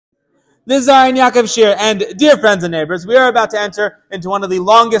This is Zayin Yaakov Shir, and dear friends and neighbors, we are about to enter into one of the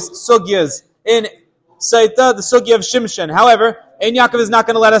longest sugyas in Sotah, the sugya of Shimshon. However, Ein Yaakov is not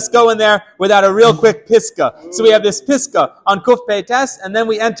going to let us go in there without a real quick piska. So we have this piska on Kuf Pei Tes, and then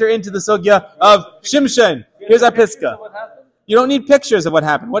we enter into the sugya of Shimshon. Here's our piska. You don't need pictures of what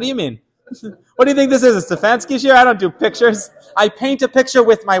happened. What do you mean? What do you think this is? A Stefanski shir? I don't do pictures. I paint a picture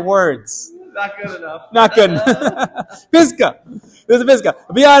with my words. Not good enough. Not good. Piska. There's a piska.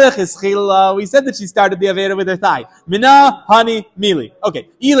 We said that she started the Aveda with her thigh. Mina, hani, mili. Okay.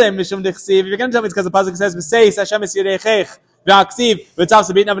 Ilem mishum dichsiv. If you're going to tell me it's because the pasuk says, V'seis Hashem es yirechech. Here's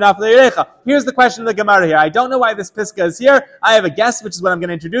the question of the Gemara here. I don't know why this piska is here. I have a guess, which is what I'm going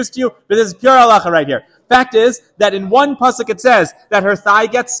to introduce to you, but this is pure halacha right here. Fact is that in one pasuk it says that her thigh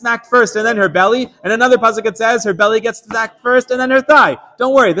gets smacked first and then her belly, and another pasuk it says her belly gets smacked first and then her thigh.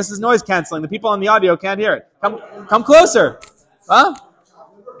 Don't worry, this is noise canceling. The people on the audio can't hear it. Come closer. Huh?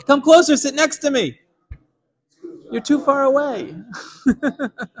 Come closer, sit next to me. You're too far away. You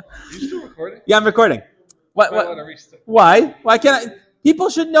still recording? Yeah, I'm recording. What? Why? Why can't I? People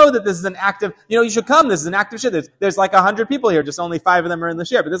should know that this is an active, you should come. This is an active shir. There's like 100 people here. Just only 5 of them are in the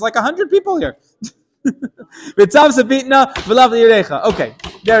shir. But there's like 100 people here. Okay,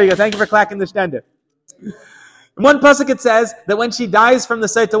 there you go. Thank you for clacking the stender. In one pasuk it says that when she dies from the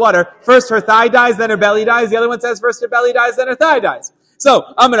Sotah water, first her thigh dies, then her belly dies. The other one says first her belly dies, then her thigh dies. So,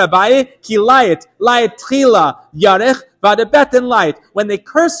 Amar Abaye, ki layet tchila yarech, vadebeten layet. When they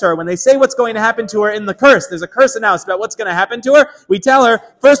curse her, when they say what's going to happen to her in the curse, there's a curse announced about what's going to happen to her, we tell her,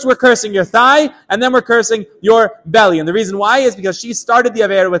 first we're cursing your thigh, and then we're cursing your belly. And the reason why is because she started the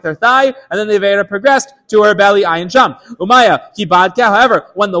Avera with her thigh, and then the Avera progressed to her belly, ayin sham. Umaya, ki badka,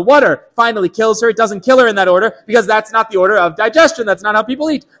 however, when the water finally kills her, it doesn't kill her in that order, because that's not the order of digestion, that's not how people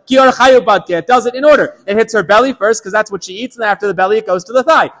eat. Ki or chayu badka, it does it in order. It hits her belly first, because that's what she eats, and then after the belly, it goes to the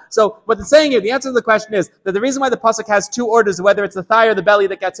thigh. So what it's saying here, the answer to the question is that the reason why the pasuk has 2 orders, whether it's the thigh or the belly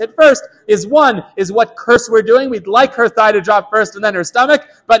that gets hit first, is one is what curse we're doing. We'd like her thigh to drop first and then her stomach,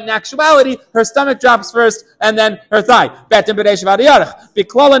 but in actuality, her stomach drops first and then her thigh. By the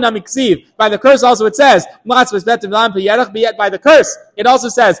curse also it says, by the curse, it also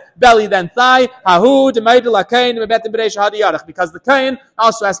says belly then thigh, because the kain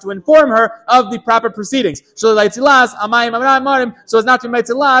also has to inform her of the proper proceedings. So as not to be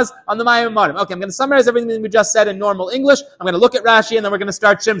meitzilaz on the mayim amarim. Okay, I'm going to summarize everything we just said in normal English. I'm going to look at Rashi and then we're going to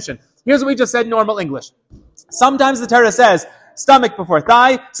start Shimshon. Here's what we just said in normal English. Sometimes the Torah says stomach before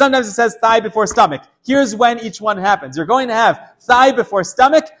thigh. Sometimes it says thigh before stomach. Here's when each one happens. You're going to have thigh before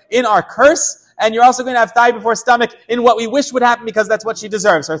stomach in our curse, and you're also going to have thigh before stomach in what we wish would happen because that's what she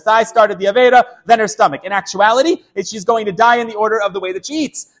deserves. Her thigh started the Aveda, then her stomach. In actuality, she's going to die in the order of the way that she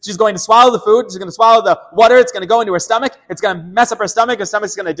eats. She's going to swallow the food, she's going to swallow the water, it's going to go into her stomach, it's going to mess up her stomach's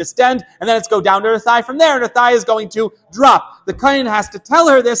going to distend, and then it's go down to her thigh from there, and her thigh is going to drop. The Kohen has to tell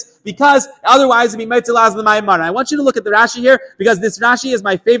her this because otherwise it'd be meitzilaz l'mayim. I want you to look at the Rashi here because this Rashi is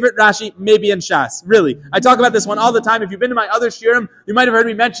my favorite Rashi, maybe in Shas. Really. I talk about this one all the time. If you've been to my other shiurim, you might have heard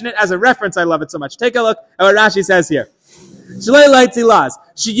me mention it as a reference. I love it so much. Take a look at what Rashi says here. What's the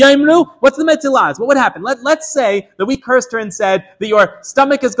metzilaz? What would happen? Let's say that we cursed her and said that your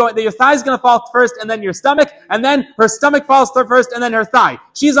stomach is going, that your thigh is going to fall first and then your stomach, and then her stomach falls first and then her thigh.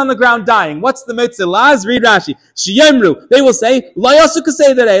 She's on the ground dying. What's the metzilaz? Read Rashi. They will say,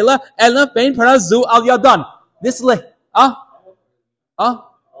 this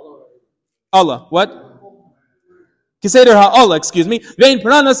Allah. What? Kiseder ha'Allah, excuse me. Vein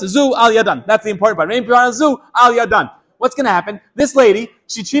peranas zu al yadan. That's the important part. Vein peranas zu al yadan. What's going to happen? This lady,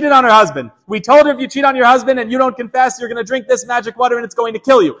 she cheated on her husband. We told her if you cheat on your husband and you don't confess, you're going to drink this magic water and it's going to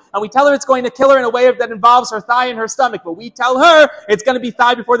kill you. And we tell her it's going to kill her in a way that involves her thigh and her stomach. But we tell her it's going to be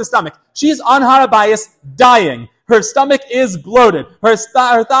thigh before the stomach. She's on Harabayas dying. Her stomach is bloated. Her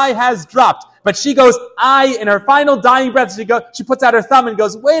thigh has dropped. But she goes, in her final dying breath, she puts out her thumb and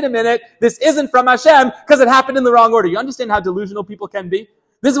goes, wait a minute, this isn't from Hashem because it happened in the wrong order. You understand how delusional people can be?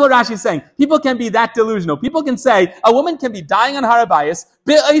 This is what Rashi is saying. People can be that delusional. People can say, a woman can be dying on Harabayas,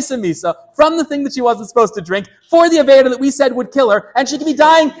 from the thing that she wasn't supposed to drink, for the Aveda that we said would kill her, and she could be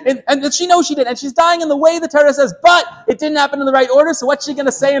dying, and that she knows she did, and she's dying in the way the Torah says, but it didn't happen in the right order, so what's she going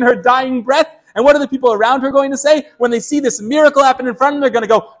to say in her dying breath? And what are the people around her going to say? When they see this miracle happen in front of them, they're going to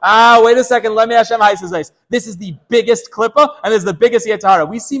go, wait a second, let me Hashem Haisazais. This is the biggest klippa, and this is the biggest Yetzirah.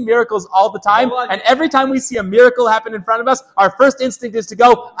 We see miracles all the time, and every time we see a miracle happen in front of us, our first instinct is to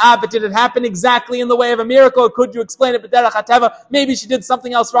go, but did it happen exactly in the way of a miracle? Could you explain it? Maybe she did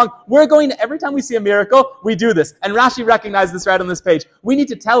something else wrong. We're going to, every time we see a miracle, we do this. And Rashi recognized this right on this page. We need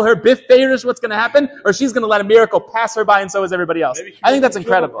to tell her, Biff Feirish, what's going to happen, or she's going to let a miracle pass her by, and so is everybody else. I think that's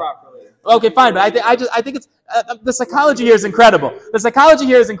incredible. Okay, fine, but I think it's the psychology here is incredible. The psychology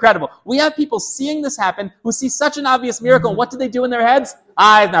here is incredible. We have people seeing this happen who see such an obvious miracle. And what do they do in their heads?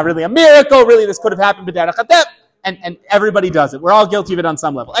 It's not really a miracle. Really, this could have happened, and everybody does it. We're all guilty of it on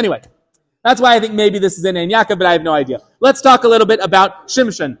some level. Anyway, that's why I think maybe this is in Ein Yaakov, but I have no idea. Let's talk a little bit about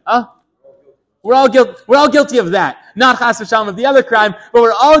Shimshon. We're all guilty of that. Not chas v'shalom of the other crime, but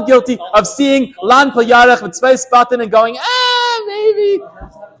we're all guilty of seeing Lan Pal Yarech with Tzvei Spatin and going, maybe.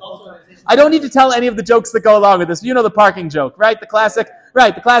 I don't need to tell any of the jokes that go along with this. You know the parking joke, right? The classic.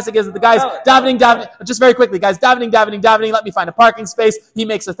 Right, the classic is that the guy's davening, just very quickly, guys, davening, let me find a parking space. He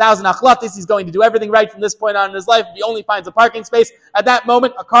makes 1,000 achlatis. He's going to do everything right from this point on in his life. He only finds a parking space. At that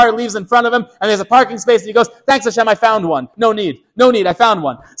moment, a car leaves in front of him, and there's a parking space, and he goes, thanks Hashem, I found one. No need, I found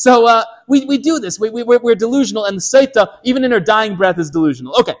one. So we do this. We're delusional, and the Sotah, even in her dying breath, is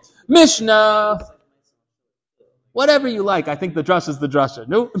delusional. Okay, Mishnah. Whatever you like. I think the drush is the drusha.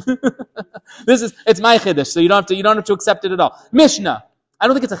 No, it's my chiddush, so you don't have to accept it at all. Mishnah. I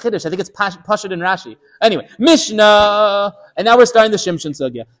don't think it's a chiddush. I think it's Pashut and Rashi. Anyway, Mishnah, and now we're starting the Shimshon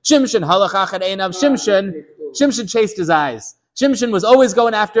sugya. Shimshon halachach einav. Shimshon chased his eyes. Shimshon was always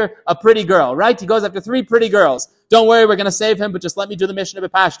going after a pretty girl, right? He goes after 3 pretty girls. Don't worry, we're going to save him, but just let me do the Mishnah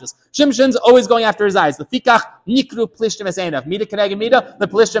b'pashtus. Shimshon's always going after his eyes. The fikach nikru plishtim es einav. Mida keneged mida. The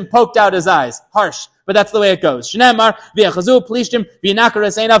plishtim poked out his eyes. Harsh. But that's the way it goes. Shneimar v'yachazu plishtim v'yinakar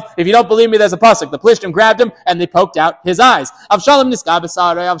es einav. If you don't believe me, there's a pasuk. The plishtim grabbed him and they poked out his eyes. Avshalom niska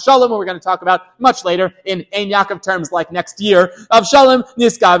b'sarei. Avshalom, who we're going to talk about much later in Ein Yaakov terms like next year. Avshalom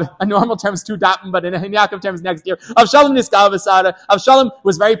niska, a normal terms 2 datim, but in Ein Yaakov terms next year. Avshalom niska b'sarei. Avshalom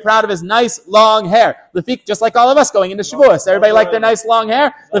was very proud of his nice long hair. The fik, just like all of us going into Shavuos. Everybody like their nice long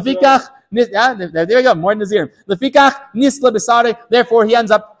hair? The fikach. There we go, more Nazir. Lefikach nisla besare, therefore he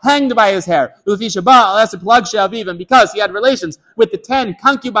ends up hanged by his hair. And because he had relations with the 10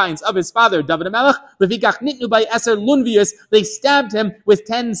 concubines of his father, David HaMelech, lefikach nitnu by eser lunvius, they stabbed him with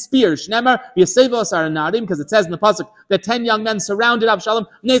 10 spears. Shnemar, v'yasevo asar nadim, because it says in the pasuk that 10 young men surrounded Avshalom.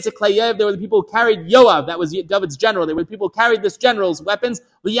 They were the people who carried Yoav, that was David's general. They were the people who carried this general's weapons,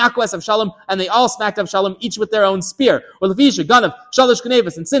 v'yakuas Avshalom, and they all smacked Avshalom, each with their own spear. And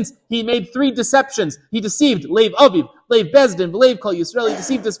since he made 3 deceptions. He deceived Lev Aviv, Lev Bezdin, Lev Kol Yisrael. He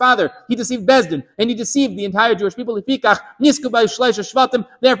deceived his father. He deceived Bezdin, and he deceived the entire Jewish people.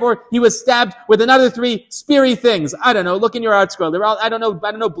 Therefore, he was stabbed with another 3 speary things. I don't know. Look in your art scroll. They're all I don't know.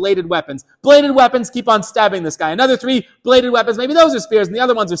 Bladed weapons. Bladed weapons keep on stabbing this guy. Another 3 bladed weapons. Maybe those are spears, and the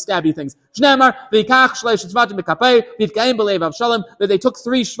other ones are stabby things. That they took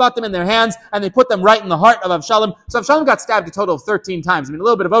 3 shvatim in their hands and they put them right in the heart of Avshalom. So Avshalom got stabbed a total of 13 times. I mean, a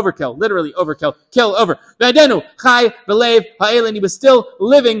little bit of overkill. Literally overkill. Kill over. And he was still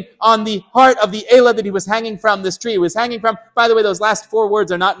living on the heart of the Elah that he was hanging from, this tree. He was hanging from, by the way, those last 4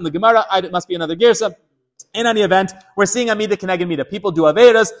 words are not in the Gemara. It must be another Girsa. In any event, we're seeing Amida Keneged Mida. People do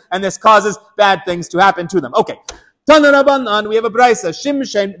Averas, and this causes bad things to happen to them. Okay. Tana Rabbanan, we have a brisa.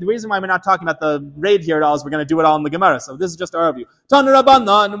 Shimshon. The reason why we're not talking about the raid here at all is we're going to do it all in the Gemara. So this is just our review. Tana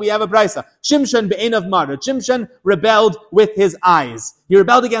Rabbanan, we have a brisa. Shimshon be'enav mara. Shimshon rebelled with his eyes. He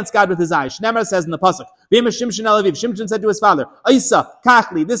rebelled against God with his eyes. Shneimar says in the pasuk, Shimshon elaviv. Shimshon said to his father, Isa,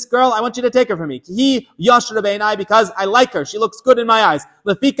 kachli, this girl, I want you to take her from me. He yashra be'enai, because I like her. She looks good in my eyes.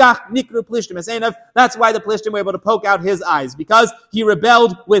 Lefikach nikru plishtim esenav. That's why the plishtim were able to poke out his eyes, because he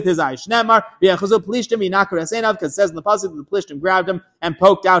rebelled with his eyes. Shneimar v'yachazu plishtim v'yinakar esenav, because it says in the pasuk that the plishtim grabbed him and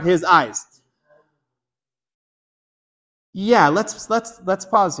poked out his eyes. Yeah, let's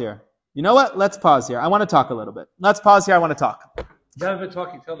pause here. You know what? Let's pause here. I want to talk a little bit. Let's pause here. I want to talk. You haven't been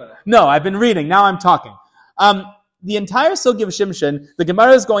talking till now. No, I've been reading. Now I'm talking. The entire sugya of Shimshon, the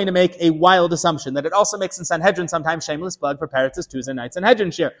Gemara is going to make a wild assumption that it also makes in Sanhedrin sometimes, shameless plug for Parrots' Tuesday night Sanhedrin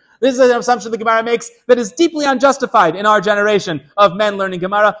share. This is an assumption the Gemara makes that is deeply unjustified in our generation of men learning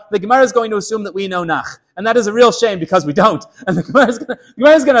Gemara. The Gemara is going to assume that we know Nach. And that is a real shame because we don't. And the Gemara is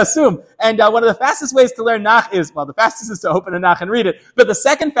going to assume. And one of the fastest ways to learn Nach is, well, the fastest is to open a Nach and read it. But the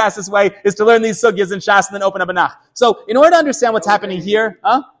second fastest way is to learn these sugyas in Shas and then open up a Nach. So in order to understand what's happening here,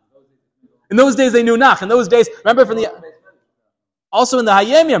 in those days they knew Nach. In those days, remember also in the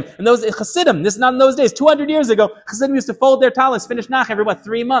Hayemim, in those Chassidim, this is not in those days, 200 years ago, Chassidim used to fold their talis, finish Nach every,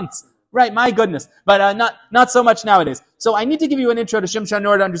 3 months? Right, my goodness. But not so much nowadays. So I need to give you an intro to Shimshon in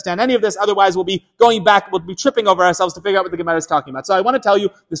order to understand any of this. Otherwise, we'll be going back, we'll be tripping over ourselves to figure out what the Gemara is talking about. So I want to tell you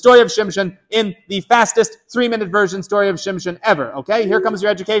the story of Shimshon in the fastest 3-minute version story of Shimshon ever. Okay, here comes your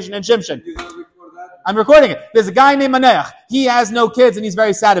education in Shimshon. I'm recording it. There's a guy named Maneach. He has no kids and he's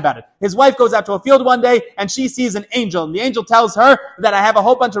very sad about it. His wife goes out to a field one day and she sees an angel. And the angel tells her that I have a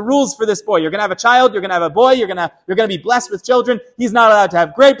whole bunch of rules for this boy. You're going to have a child. You're going to have a boy. You're going to be blessed with children. He's not allowed to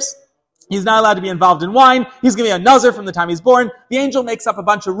have grapes. He's not allowed to be involved in wine. He's going to be a nazir from the time he's born. The angel makes up a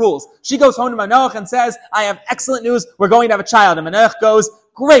bunch of rules. She goes home to Manoach and says, I have excellent news. We're going to have a child. And Manoach goes,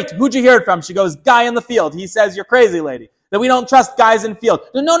 great. Who'd you hear it from? She goes, guy in the field. He says, you're crazy, lady. That we don't trust guys in field.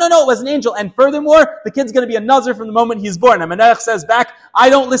 No, it was an angel. And furthermore, the kid's going to be a nazir from the moment he's born. And Manoach says back, I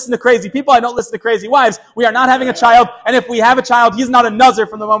don't listen to crazy people. I don't listen to crazy wives. We are not having a child. And if we have a child, he's not a nazir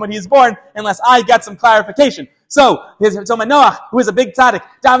from the moment he's born unless I get some clarification. So Manoach, who is a big tzaddik,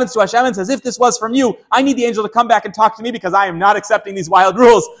 davens to Hashem and says, if this was from you, I need the angel to come back and talk to me because I am not accepting these wild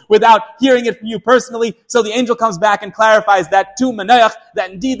rules without hearing it from you personally. So the angel comes back and clarifies that to Manoach, that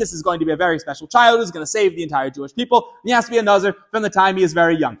indeed this is going to be a very special child who's going to save the entire Jewish people. And he has to be a nazir from the time he is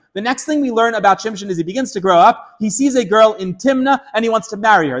very young. The next thing we learn about Shimshon is he begins to grow up. He sees a girl in Timnah and he wants to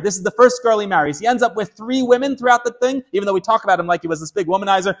marry her. This is the first girl he marries. He ends up with 3 women throughout the thing, even though we talk about him like he was this big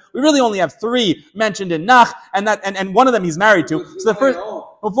womanizer. We really only have 3 mentioned in Nach, and one of them he's married to. So the first,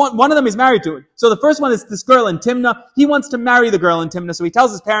 one of them he's married to. So the first one is this girl in Timnah. He wants to marry the girl in Timnah. So he tells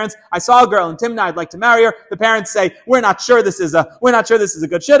his parents, I saw a girl in Timnah, I'd like to marry her. The parents say, we're not sure this is a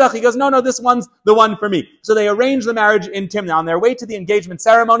good shidduch. He goes, no, this one's the one for me. So they arrange the marriage in Timnah. On their way to the engagement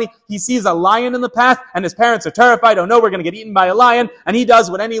ceremony, he sees a lion in the path, and his parents are terrified. Oh no, we're going to get eaten by a lion. And he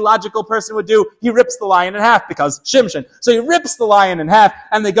does what any logical person would do. He rips the lion in half because Shimshon. So he rips the lion in half,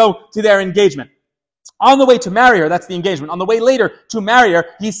 and they go to their engagement. On the way to marry her, that's the engagement. On the way later to marry her,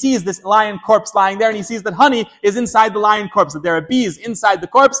 he sees this lion corpse lying there, and he sees that honey is inside the lion corpse, that there are bees inside the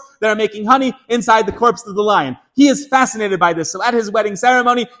corpse that are making honey inside the corpse of the lion. He is fascinated by this. So at his wedding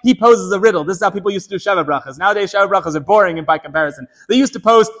ceremony, he poses a riddle. This is how people used to do Sheva Brachas. Nowadays, Sheva Brachas are boring by comparison. They used to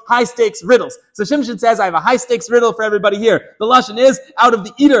pose high-stakes riddles. So Shimshon says, I have a high-stakes riddle for everybody here. The lashon is, out of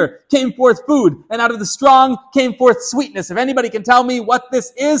the eater came forth food, and out of the strong came forth sweetness. If anybody can tell me what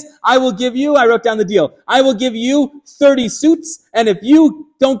this is, I will give you, I wrote down the deal, I will give you 30 suits, and if you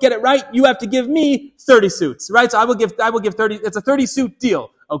don't get it right, you have to give me 30 suits, right? So I will give 30, it's a 30 suit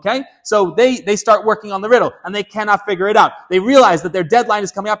deal. Okay? So they start working on the riddle, and they cannot figure it out. They realize that their deadline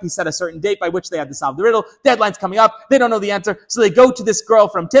is coming up. He set a certain date by which they had to solve the riddle. Deadline's coming up. They don't know the answer. So they go to this girl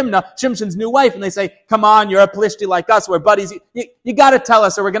from Timnah, Shimshon's new wife, and they say, come on, you're a Plishti like us. We're buddies. You gotta tell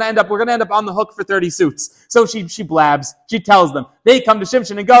us, or we're gonna end up on the hook for 30 suits. So she blabs. She tells them. They come to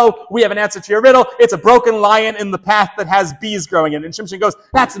Shimshon and go, we have an answer to your riddle. It's a broken lion in the path that has bees growing in it. And Shimshon goes,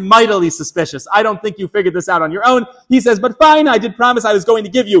 that's mightily suspicious. I don't think you figured this out on your own. He says, but fine, I did promise I was going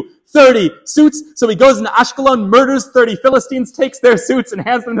to give you 30 suits. So he goes into Ashkelon, murders 30 Philistines, takes their suits and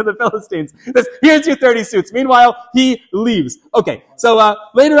hands them to the Philistines. He says, here's your 30 suits. Meanwhile, he leaves. Okay, so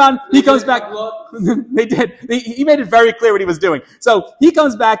later on, he comes back. They did. He made it very clear what he was doing. So he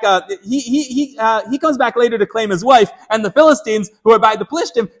comes back. He comes back later to claim his wife, and the Philistines, who are by the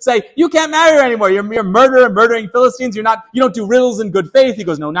Plishtim, say, "You can't marry her anymore. You're murdering Philistines. You don't do riddles in good faith." He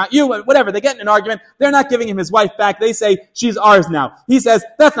goes, "No, not you." Whatever. They get in an argument. They're not giving him his wife back. They say she's ours now. He says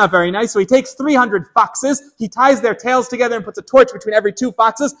that's not very nice. So he takes 300 foxes. He ties their tails together and puts a torch between every 2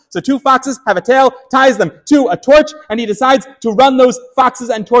 foxes. So 2 foxes have a tail, ties them to a torch, and he decides to run those foxes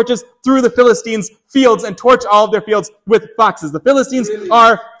and torches through the Philistines' fields and torch all of their fields with foxes. The Philistines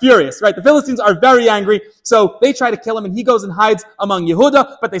are furious, right? The Philistines are very angry, so they try to kill him, and he goes and hides among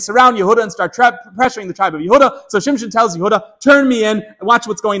Yehuda, but they surround Yehuda and start pressuring the tribe of Yehuda. So Shimshon tells Yehuda, turn me in and watch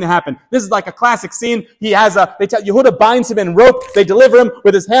what's going to happen. This is like a classic scene. Yehuda binds him in rope. They deliver him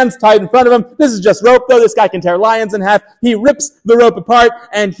with his hands tied in front of him. This is just rope, though. This guy can tear lions in half. He rips the rope apart,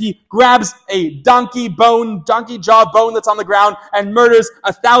 and he grabs a donkey jaw bone that's on the ground and murders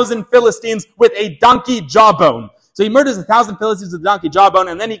 1,000 Philistines with a donkey jawbone. So he murders 1,000 Philistines with a donkey jawbone,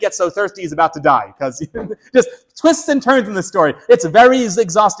 and then he gets so thirsty he's about to die, because just twists and turns in this story. It's very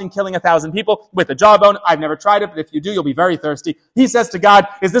exhausting killing 1,000 people with a jawbone. I've never tried it, but if you do, you'll be very thirsty. He says to God,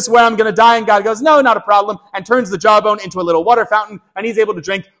 is this where I'm going to die? And God goes, no, not a problem, and turns the jawbone into a little water fountain, and he's able to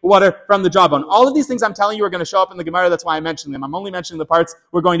drink water from the jawbone. All of these things I'm telling you are going to show up in the Gemara. That's why I'm mentioning them. I'm only mentioning the parts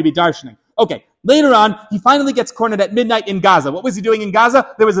we're going to be darshaning. Okay, later on, he finally gets cornered at midnight in Gaza. What was he doing in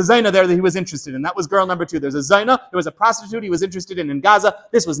Gaza? There was a Zaina there that he was interested in. That was girl number 2. There's a Zaina. There was a prostitute he was interested in Gaza.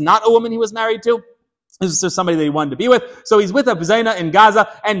 This was not a woman he was married to. This was just somebody that he wanted to be with. So he's with a Zaina in Gaza,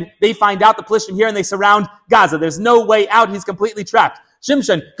 and they find out the Plishtim here, and they surround Gaza. There's no way out. He's completely trapped.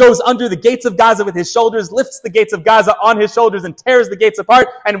 Shimshon goes under the gates of Gaza with his shoulders, lifts the gates of Gaza on his shoulders and tears the gates apart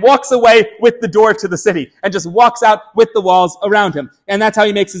and walks away with the door to the city and just walks out with the walls around him. And that's how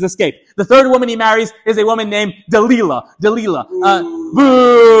he makes his escape. The third woman he marries is a woman named Delilah. Delilah.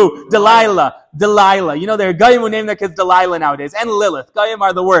 You know, there are Goyim who name their kids Delilah nowadays, and Lilith. Goyim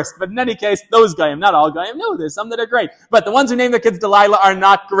are the worst. But in any case, those Goyim, not all Goyim. No, there's some that are great. But the ones who name their kids Delilah are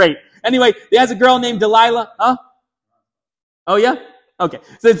not great. Anyway, there's a girl named Delilah. Huh? Oh, yeah? Okay,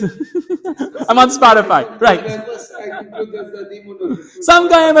 so I'm on Spotify, right? Some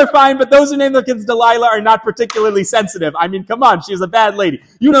Goyim are fine, but those who name their kids Delilah are not particularly sensitive. I mean, come on, she's a bad lady.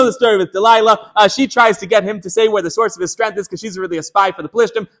 You know the story with Delilah. She tries to get him to say where the source of his strength is because she's really a spy for the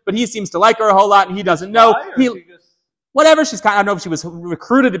Plishtim, but he seems to like her a whole lot and he doesn't know. Whatever, I don't know if she was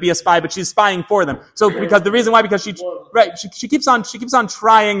recruited to be a spy, but she's spying for them. So, because she keeps on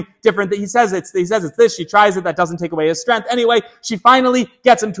trying different things. He says it's this, she tries it, that doesn't take away his strength. Anyway, she finally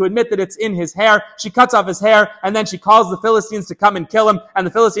gets him to admit that it's in his hair. She cuts off his hair, and then she calls the Philistines to come and kill him, and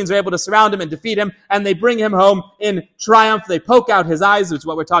the Philistines are able to surround him and defeat him, and they bring him home in triumph. They poke out his eyes, which is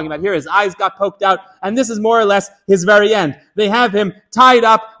what we're talking about here. His eyes got poked out, and this is more or less his very end. They have him tied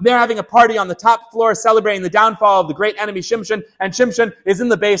up. They're having a party on the top floor celebrating the downfall of the great enemy Shimshon, and Shimshon is in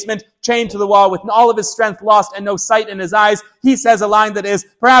the basement, chained to the wall with all of his strength lost and no sight in his eyes. He says a line that is,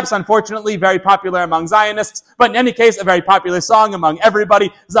 perhaps unfortunately, very popular among Zionists, but in any case, a very popular song among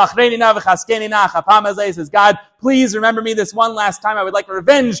everybody. Zachreni na v'chaskeni na chapam hazeh, says God, please remember me this one last time. I would like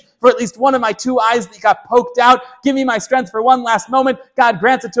revenge for at least one of my two eyes that got poked out. Give me my strength for one last moment. God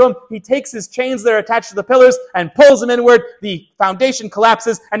grants it to him. He takes his chains that are attached to the pillars and pulls them inward. The foundation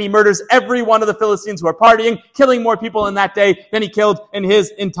collapses and he murders every one of the Philistines who are partying, killing more people in that day than he killed in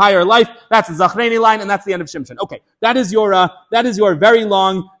his entire life. That's the Zachreni line, and that's the end of Shimshon. Okay, that is your very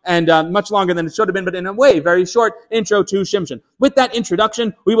long and much longer than it should have been, but in a way, very short intro to Shimshon. With that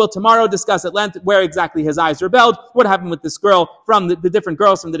introduction, we will tomorrow discuss at length where exactly his eyes rebelled, what happened with this girl from the different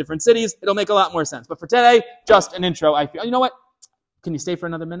girls from the different cities. It'll make a lot more sense. But for today, just an intro. I feel, you know what? Can you stay for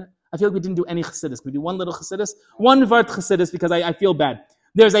another minute? I feel like we didn't do any chassidus. Can we do one little chassidus? One vart chassidus because I feel bad.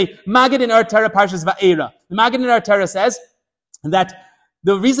 There's a Maggid in our Torah, Parshas Va'era. The Maggid in our Torah says that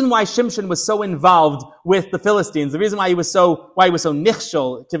the reason why Shimshon was so involved with the Philistines, the reason why he was so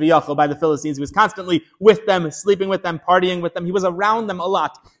nichshol kiviyachol by the Philistines, he was constantly with them, sleeping with them, partying with them, he was around them a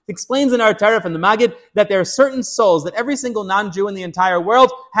lot. He explains in our Torah from the Maggid that there are certain souls, that every single non-Jew in the entire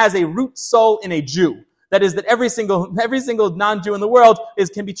world has a root soul in a Jew. That is, that every single non-Jew in the world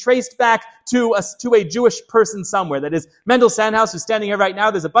can be traced back to a Jewish person somewhere. That is, Mendel Sandhaus, who's standing here right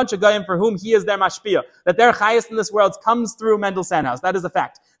now, there's a bunch of Goyim for whom he is their mashpia. That their chayas in this world comes through Mendel Sandhaus. That is a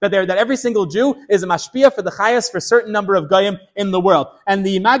fact. That every single Jew is a mashpia for the chayas for a certain number of Goyim in the world. And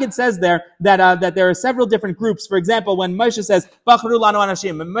the Maggid says there that there are several different groups. For example, when Moshe says, Bachru lanu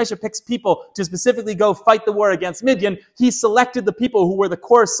anashim, when Moshe picks people to specifically go fight the war against Midian, he selected the people who were the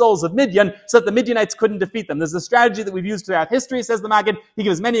core souls of Midian so that the Midianites couldn't defeat them. There's a strategy that we've used throughout history, says the Maggid. He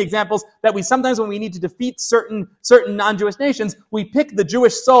gives many examples that we sometimes, when we need to defeat certain non-Jewish nations, we pick the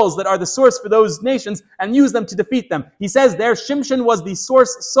Jewish souls that are the source for those nations and use them to defeat them. He says there, Shimshon was the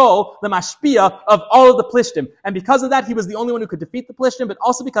source soul, the mashpia of all of the Plishtim. And because of that, he was the only one who could defeat the Plishtim, but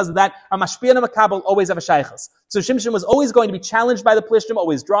also because of that, a mashpia and a makabel always have a shaychus. So Shimshon was always going to be challenged by the Plishtim,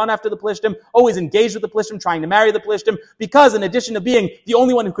 always drawn after the Plishtim, always engaged with the Plishtim, trying to marry the Plishtim, because in addition to being the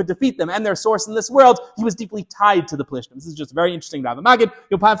only one who could defeat them and their source in this world, he was deeply tied to the Plishtim. This is just very interesting to have a Maggid.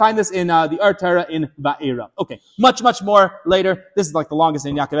 You'll find this in the Ar Torah in Va'era. Okay, much more later. This is like the longest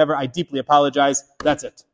in Yaakov ever. I deeply apologize. That's it.